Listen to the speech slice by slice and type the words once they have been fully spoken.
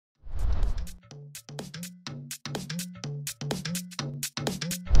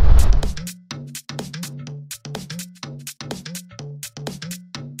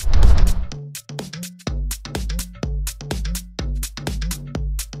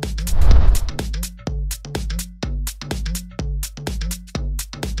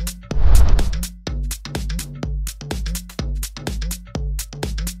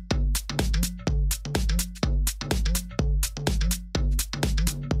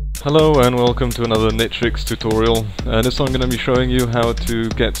Hello and welcome to another Nitrix tutorial. This one I'm going to be showing you how to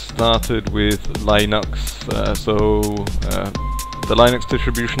get started with Linux. The Linux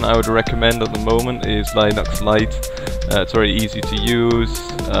distribution I would recommend at the moment is Linux Lite. It's very easy to use,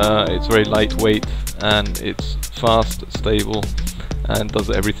 it's very lightweight, and it's fast, stable, and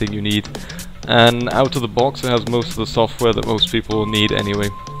does everything you need. And out of the box it has most of the software that most people need anyway,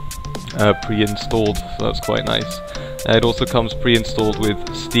 pre-installed, so that's quite nice. It also comes pre-installed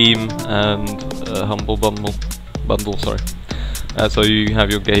with Steam and Humble Bundle, so you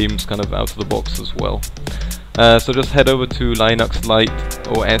have your games kind of out of the box as well. So just head over to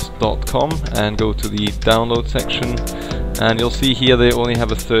linuxliteos.com and go to the download section, and you'll see here they only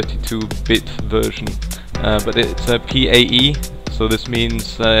have a 32-bit version, but it's a PAE, so this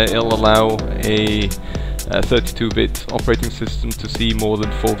means it'll allow a 32-bit operating system to see more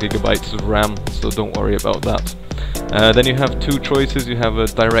than 4 GB of RAM, so don't worry about that. Then you have two choices. You have a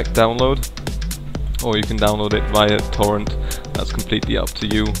direct download, or you can download it via torrent. That's completely up to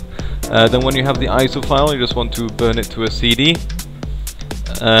you. Then when you have the ISO file, you just want to burn it to a CD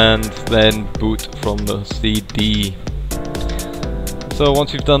and then boot from the CD. So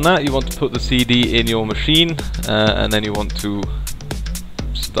once you've done that, you want to put the CD in your machine, and then you want to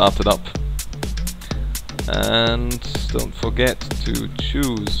start it up. And don't forget to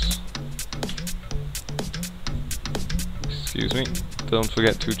choose, excuse me, don't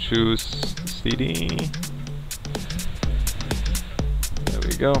forget to choose CD. There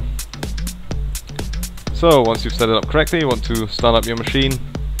we go. So once you've set it up correctly, you want to start up your machine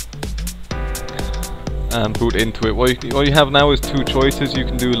and boot into it. What you have now is two choices. You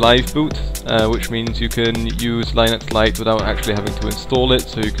can do live boot, which means you can use Linux Lite without actually having to install it,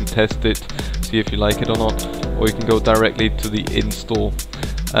 so you can test it, see if you like it or not, or you can go directly to the install.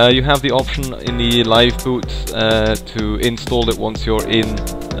 You have the option in the live boot to install it once you're in,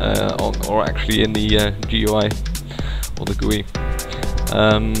 or actually in the GUI or the GUI.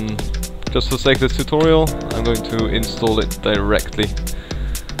 Just for the sake of this tutorial, I'm going to install it directly.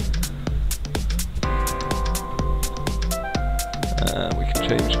 We can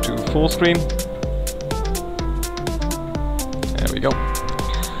change to full screen. There we go.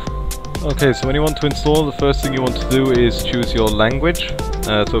 Okay, so when you want to install, the first thing you want to do is choose your language.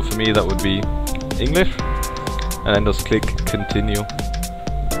 So for me that would be English, and then just click continue.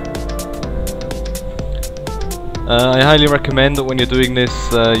 I highly recommend that when you're doing this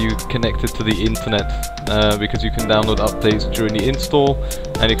you connect it to the internet, because you can download updates during the install,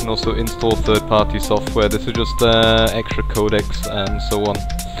 and you can also install third-party software. This is just extra codecs and so on.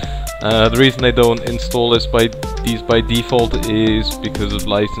 The reason they don't install these by default is because of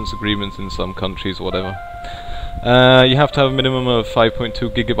license agreements in some countries, whatever. You have to have a minimum of 5.2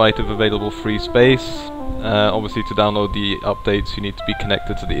 GB of available free space. Obviously to download the updates you need to be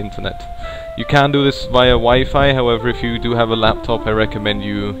connected to the internet. You can do this via Wi-Fi, however if you do have a laptop I recommend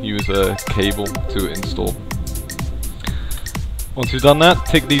you use a cable to install. Once you've done that,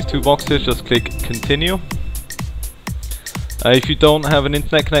 tick these two boxes, just click continue. If you don't have an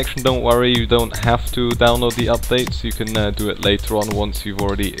internet connection, don't worry, you don't have to download the updates, you can do it later on once you've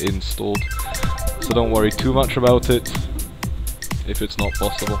already installed. So don't worry too much about it if it's not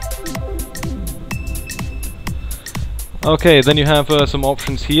possible. Okay, then you have some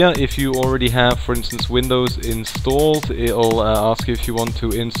options here. If you already have, for instance, Windows installed, it'll ask you if you want to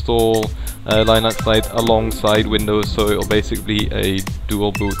install Linux Lite alongside Windows, so it'll basically be a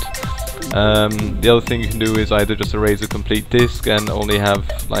dual boot. The other thing you can do is either just erase a complete disk and only have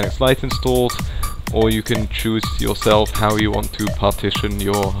Linux Lite installed, or you can choose yourself how you want to partition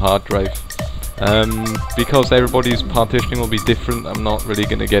your hard drive. Because everybody's partitioning will be different, I'm not really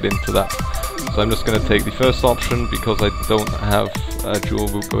going to get into that. So I'm just going to take the first option because I don't have a dual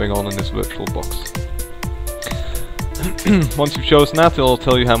boot going on in this virtual box. Once you've chosen that, it'll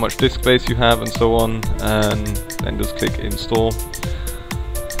tell you how much disk space you have and so on, and then just click install.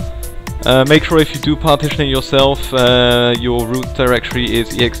 Make sure if you do partition it yourself, your root directory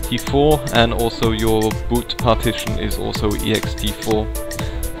is ext4, and also your boot partition is also ext4.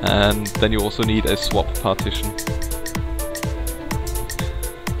 And then you also need a swap partition.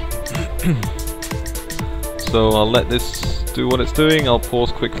 So I'll let this do what it's doing, I'll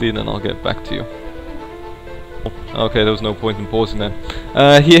pause quickly and then I'll get back to you. Okay, there was no point in pausing then.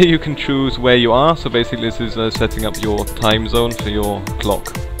 Here you can choose where you are, so basically this is setting up your time zone for your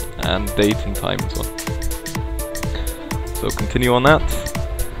clock, and date and time and so on. So continue on that.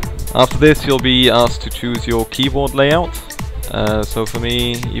 After this you'll be asked to choose your keyboard layout. So for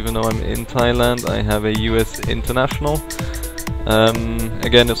me, even though I'm in Thailand, I have a US International.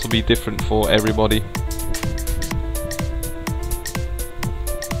 Again, this will be different for everybody.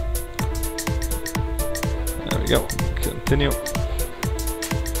 go. Continue.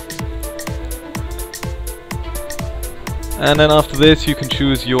 And then after this you can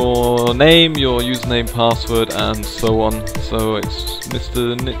choose your name, your username, password, and so on. So it's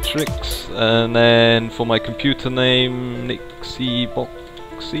Mr. Nitrix, and then for my computer name,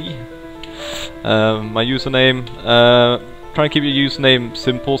 NixieBoxy. My username, try and keep your username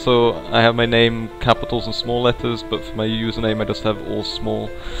simple, so I have my name capitals and small letters, but for my username I just have all small.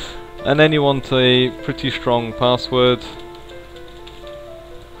 And then you want a pretty strong password.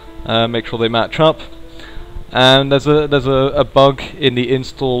 Make sure they match up. And there's a bug in the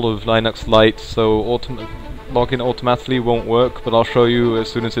install of Linux Lite, so login automatically won't work, but I'll show you as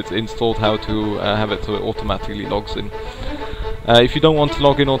soon as it's installed how to have it so it automatically logs in. If you don't want to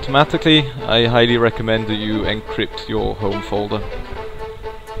log in automatically, I highly recommend that you encrypt your home folder.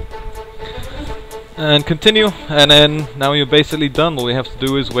 And continue, and then now you're basically done. All you have to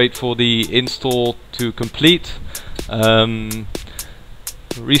do is wait for the install to complete.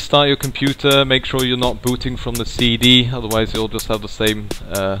 Restart your computer, make sure you're not booting from the CD, otherwise you'll just have the same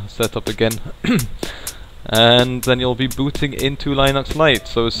setup again. And then you'll be booting into Linux Lite.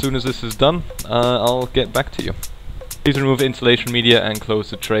 So as soon as this is done, I'll get back to you. Please remove installation media and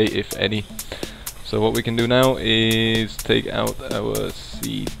close the tray if any. So what we can do now is take out our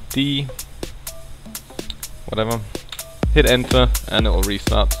CD, whatever, hit enter, and it will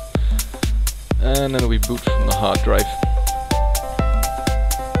restart. And then it'll be boot from the hard drive.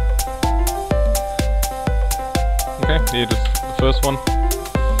 Okay, here just the first one.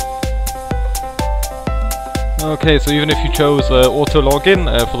 Okay, so even if you chose auto login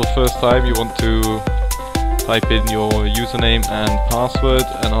for the first time, you want to type in your username and password,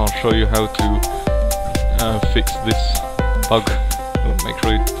 and I'll show you how to fix this bug. Make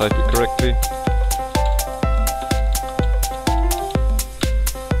sure you type it correctly.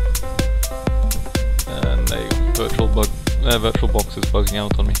 And there you go, VirtualBox is bugging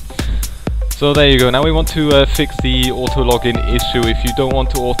out on me. So there you go. Now we want to fix the auto login issue. If you don't want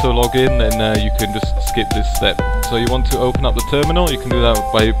to auto login, then you can just skip this step. So you want to open up the terminal. You can do that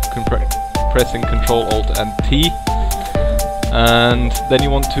by pressing Ctrl Alt and T, and then you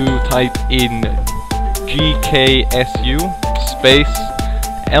want to type in GKSU space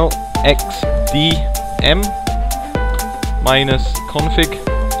LXDM -config.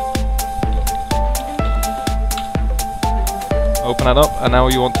 Open that up, and now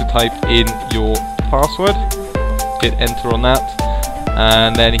you want to type in your password, hit enter on that,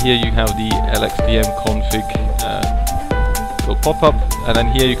 and then here you have the LXDM config will pop up, and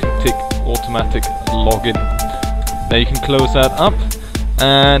then here you can tick automatic login. Now you can close that up,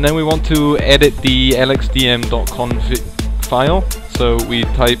 and then we want to edit the lxdm.config file, so we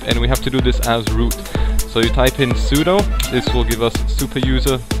type, and we have to do this as root, so you type in sudo, this will give us super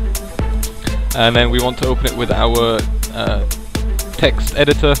user, and then we want to open it with our text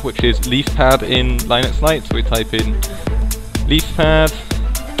editor, which is leafpad in Linux Lite. So we type in leafpad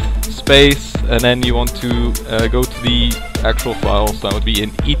space, and then you want to go to the actual file, so that would be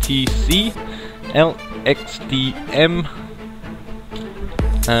in etc lxdm,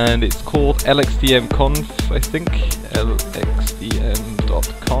 and it's called lxdmconf, I think,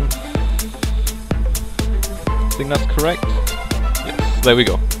 lxdm.conf, I think that's correct. Yes, there we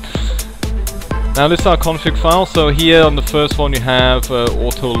go. Now this is our config file, so here on the first one you have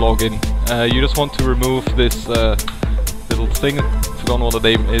auto login. You just want to remove this little thing, I've forgotten what the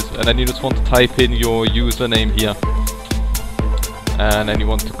name is, and then you just want to type in your username here. And then you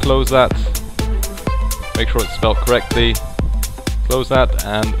want to close that, make sure it's spelled correctly, close that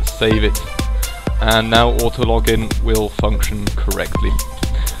and save it. And now auto login will function correctly.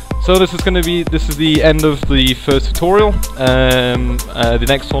 So this is the end of the first tutorial. The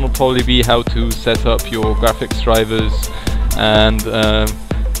next one will probably be how to set up your graphics drivers and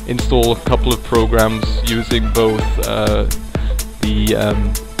install a couple of programs using both the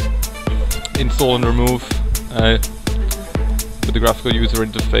install and remove with the graphical user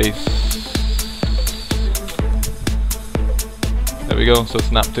interface. There we go, so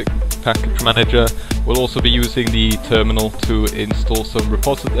Synaptic Package Manager. We'll also be using the terminal to install some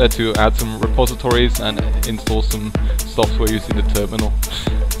to add some repositories and install some software using the terminal.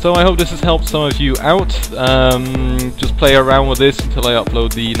 So I hope this has helped some of you out. Just play around with this until I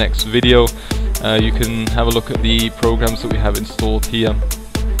upload the next video. You can have a look at the programs that we have installed here.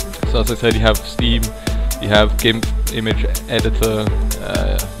 So as I said, you have Steam, you have GIMP image editor,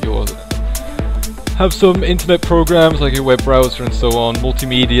 you have some internet programs like your web browser and so on,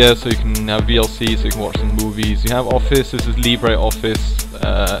 multimedia, so you can have VLC, so you can watch some movies. You have Office, this is LibreOffice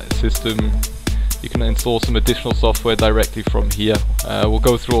system. You can install some additional software directly from here. We'll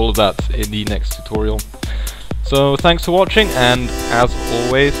go through all of that in the next tutorial. So thanks for watching, and as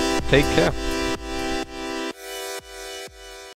always, take care.